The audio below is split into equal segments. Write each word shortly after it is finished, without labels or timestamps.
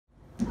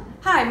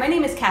Hi, my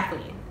name is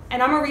Kathleen,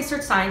 and I'm a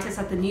research scientist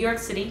at the New York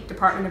City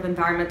Department of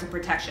Environmental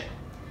Protection.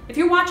 If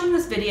you're watching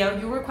this video,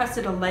 you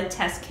requested a lead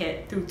test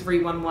kit through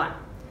 311.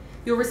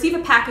 You'll receive a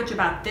package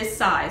about this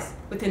size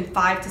within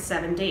 5 to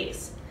 7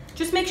 days.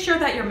 Just make sure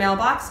that your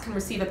mailbox can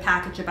receive a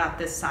package about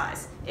this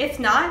size. If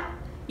not,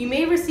 you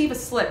may receive a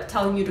slip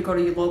telling you to go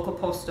to your local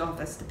post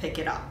office to pick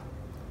it up.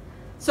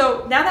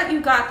 So now that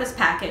you got this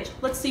package,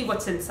 let's see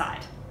what's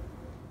inside.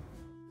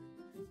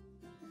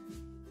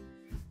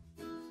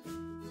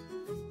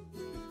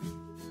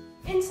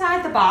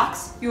 Inside the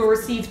box, you will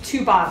receive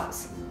 2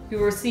 bottles. You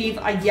will receive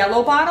a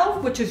yellow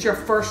bottle, which is your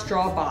first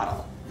draw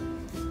bottle.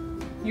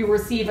 You will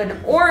receive an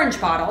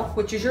orange bottle,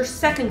 which is your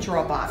second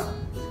draw bottle.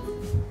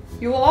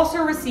 You will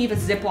also receive a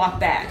Ziploc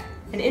bag,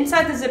 and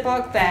inside the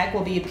Ziploc bag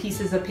will be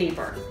pieces of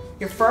paper.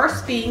 Your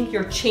first being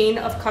your chain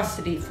of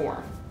custody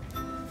form.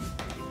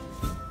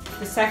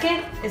 The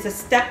second is a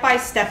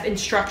step-by-step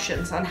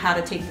instructions on how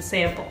to take the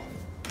sample.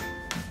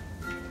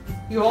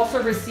 You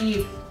also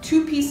receive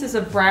 2 pieces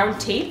of brown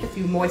tape. If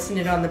you moisten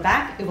it on the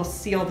back, it will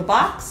seal the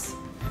box.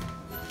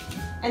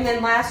 And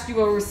then last, you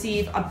will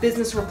receive a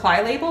business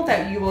reply label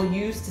that you will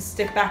use to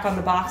stick back on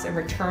the box and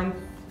return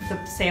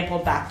the sample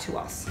back to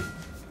us.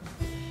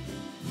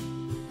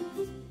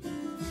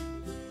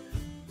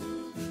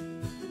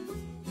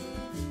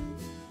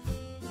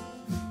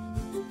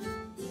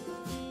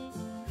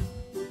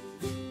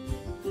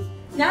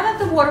 Now that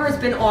the water has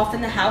been off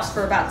in the house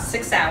for about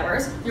 6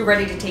 hours, you're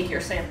ready to take your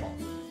sample.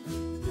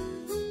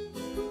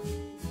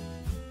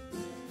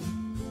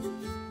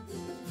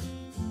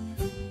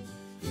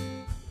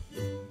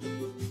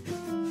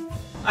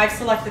 I've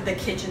selected the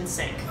kitchen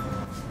sink.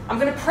 I'm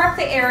going to prep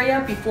the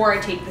area before I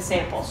take the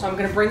sample. So I'm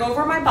going to bring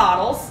over my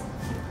bottles.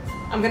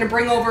 I'm going to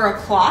bring over a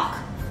clock,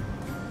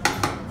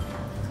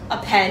 a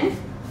pen,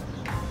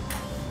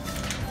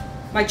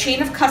 my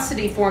chain of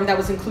custody form that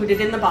was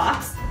included in the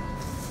box,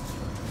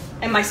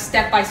 and my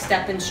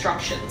step-by-step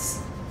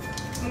instructions.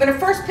 I'm going to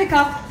first pick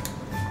up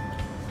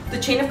the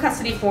chain of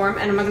custody form,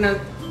 and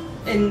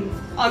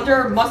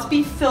under must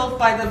be filled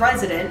by the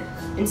resident,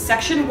 in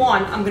section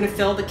 1, I'm going to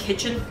fill the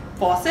kitchen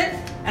faucet,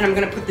 and I'm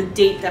going to put the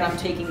date that I'm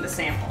taking the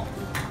sample.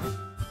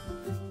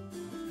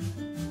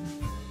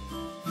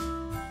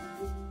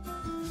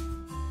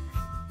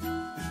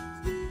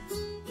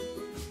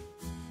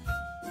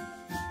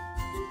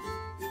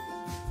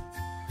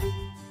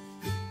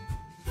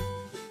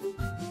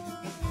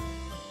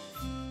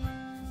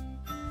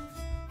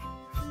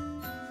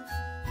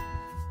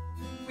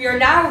 We are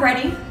now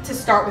ready to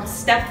start with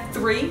step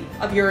 3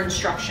 of your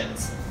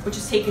instructions, which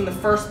is taking the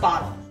first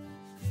bottle.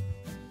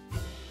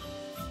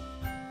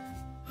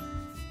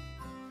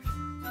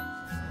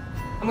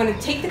 I'm going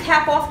to take the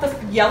cap off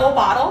the yellow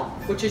bottle,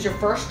 which is your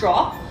first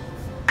draw,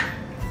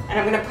 and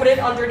I'm going to put it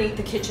underneath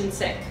the kitchen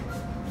sink.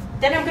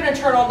 Then I'm going to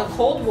turn on the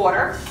cold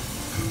water,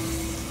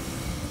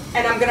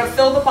 and I'm going to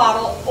fill the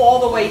bottle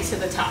all the way to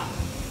the top.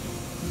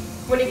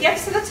 When it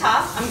gets to the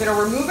top, I'm going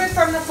to remove it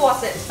from the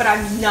faucet, but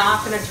I'm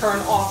not going to turn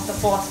off the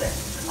faucet.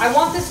 I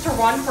want this to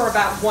run for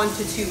about 1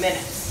 to 2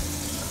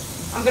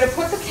 minutes. I'm going to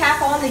put the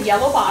cap on the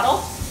yellow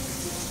bottle,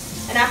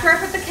 and after I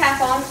put the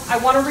cap on, I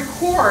want to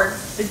record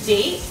the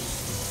date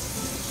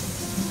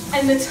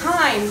and the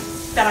time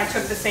that I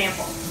took the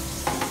sample.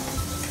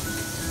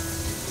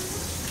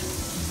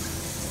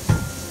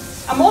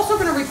 I'm also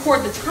going to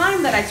record the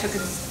time that I took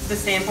the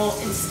sample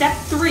in step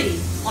 3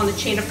 on the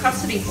chain of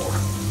custody form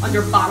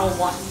under bottle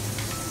 1.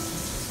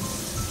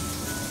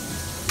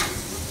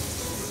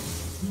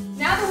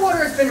 Now the water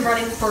has been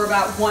running for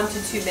about 1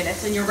 to 2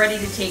 minutes and you're ready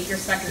to take your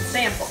second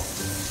sample.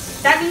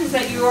 That means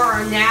that you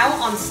are now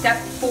on step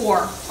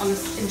 4 on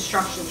the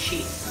instruction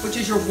sheet, which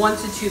is your 1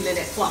 to 2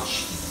 minute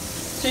flush.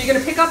 So you're going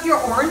to pick up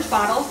your orange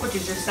bottle, which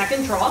is your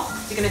second draw.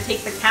 You're going to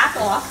take the cap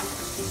off,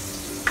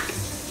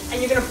 and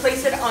you're going to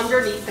place it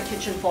underneath the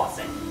kitchen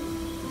faucet.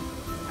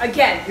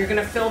 Again, you're going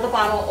to fill the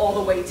bottle all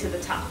the way to the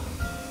top.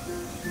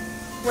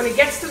 When it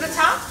gets to the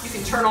top, you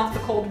can turn off the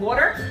cold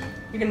water.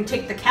 You're going to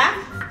take the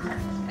cap,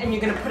 and you're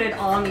going to put it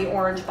on the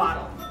orange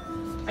bottle.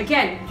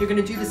 Again, you're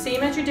going to do the same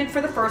as you did for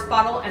the first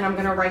bottle, and I'm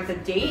going to write the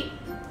date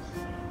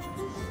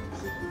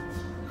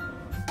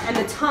and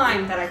the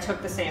time that I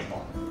took the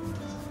sample.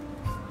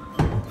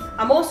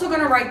 I'm also going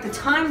to write the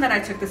time that I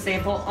took the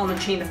sample on the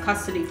chain of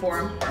custody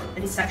form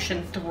in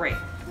section 3.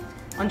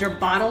 Under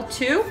bottle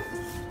 2,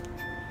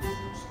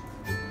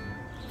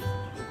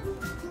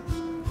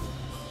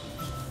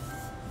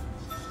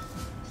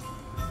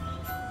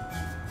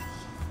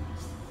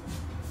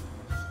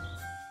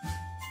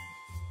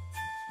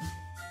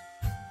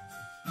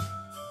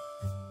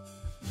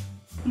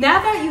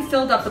 now that you've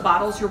filled up the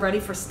bottles, you're ready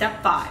for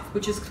step 5,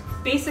 which is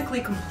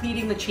basically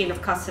completing the chain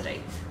of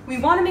custody. We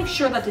want to make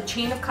sure that the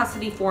chain of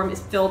custody form is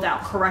filled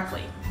out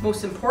correctly.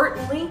 Most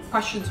importantly,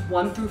 questions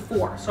 1 through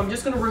 4. So I'm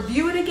just going to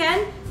review it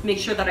again, make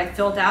sure that I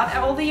filled out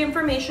all the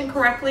information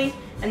correctly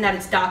and that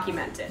it's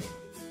documented.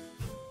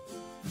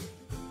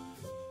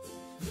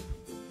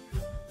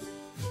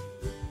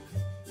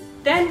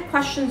 Then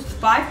questions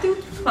 5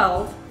 through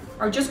 12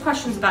 are just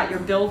questions about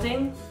your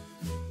building,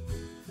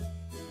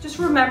 Just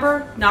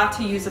remember not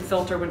to use a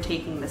filter when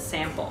taking the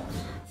sample.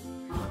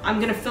 I'm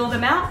gonna fill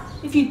them out.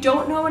 If you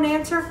don't know an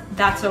answer,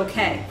 that's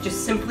okay.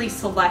 Just simply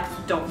select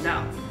don't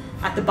know.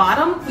 At the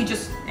bottom, we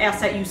just ask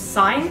that you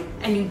sign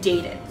and you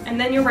date it,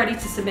 and then you're ready to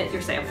submit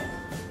your sample.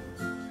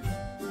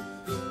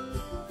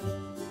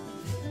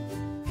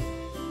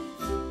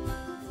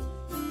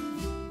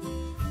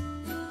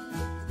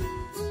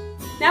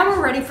 Now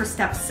we're ready for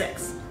step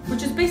 6,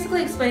 which is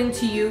basically explaining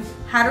to you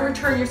how to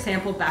return your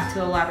sample back to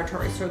the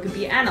laboratory so it could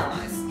be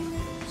analyzed.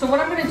 So what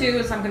I'm gonna do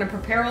is I'm gonna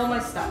prepare all my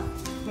stuff.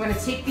 I'm gonna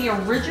take the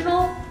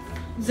original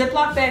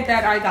Ziploc bag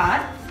that I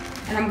got,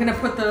 and I'm gonna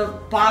put the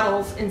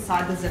bottles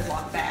inside the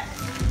Ziploc bag.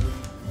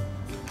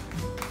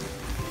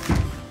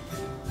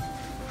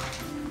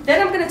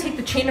 Then I'm gonna take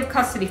the chain of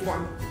custody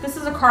form. This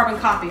is a carbon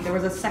copy. There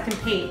was a second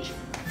page.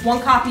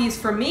 One copy is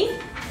for me,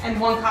 and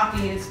one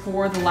copy is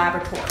for the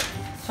laboratory.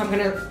 So I'm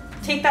gonna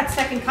take that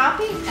second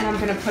copy, and I'm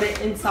gonna put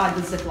it inside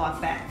the Ziploc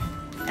bag.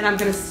 And I'm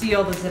gonna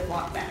seal the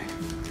Ziploc bag.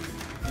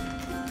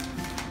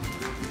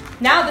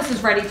 Now this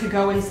is ready to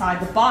go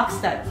inside the box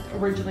that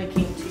originally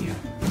came to you.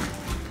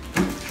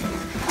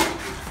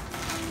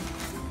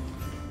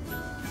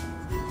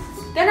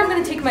 Then I'm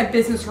gonna take my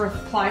business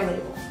reply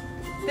label.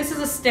 This is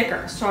a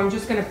sticker, so I'm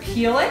just gonna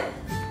peel it,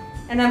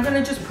 and I'm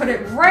gonna just put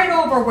it right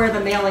over where the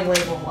mailing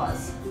label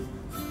was.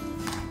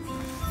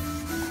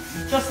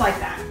 Just like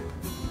that.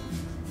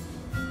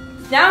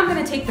 Now I'm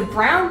gonna take the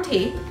brown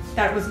tape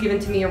that was given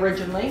to me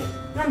originally,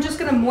 and I'm just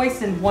gonna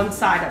moisten one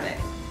side of it.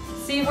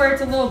 See where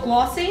it's a little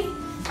glossy?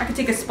 I can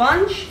take a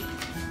sponge,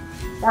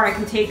 or I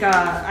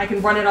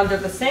can run it under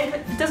the sink.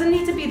 It doesn't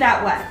need to be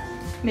that wet.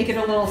 Make it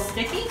a little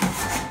sticky.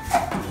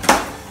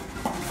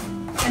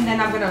 And then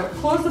I'm gonna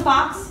close the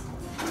box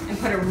and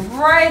put it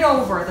right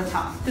over the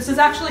top. This is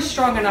actually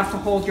strong enough to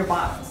hold your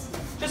bottles.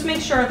 Just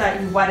make sure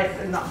that you wet it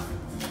enough.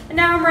 And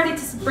now I'm ready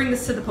to bring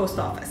this to the post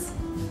office.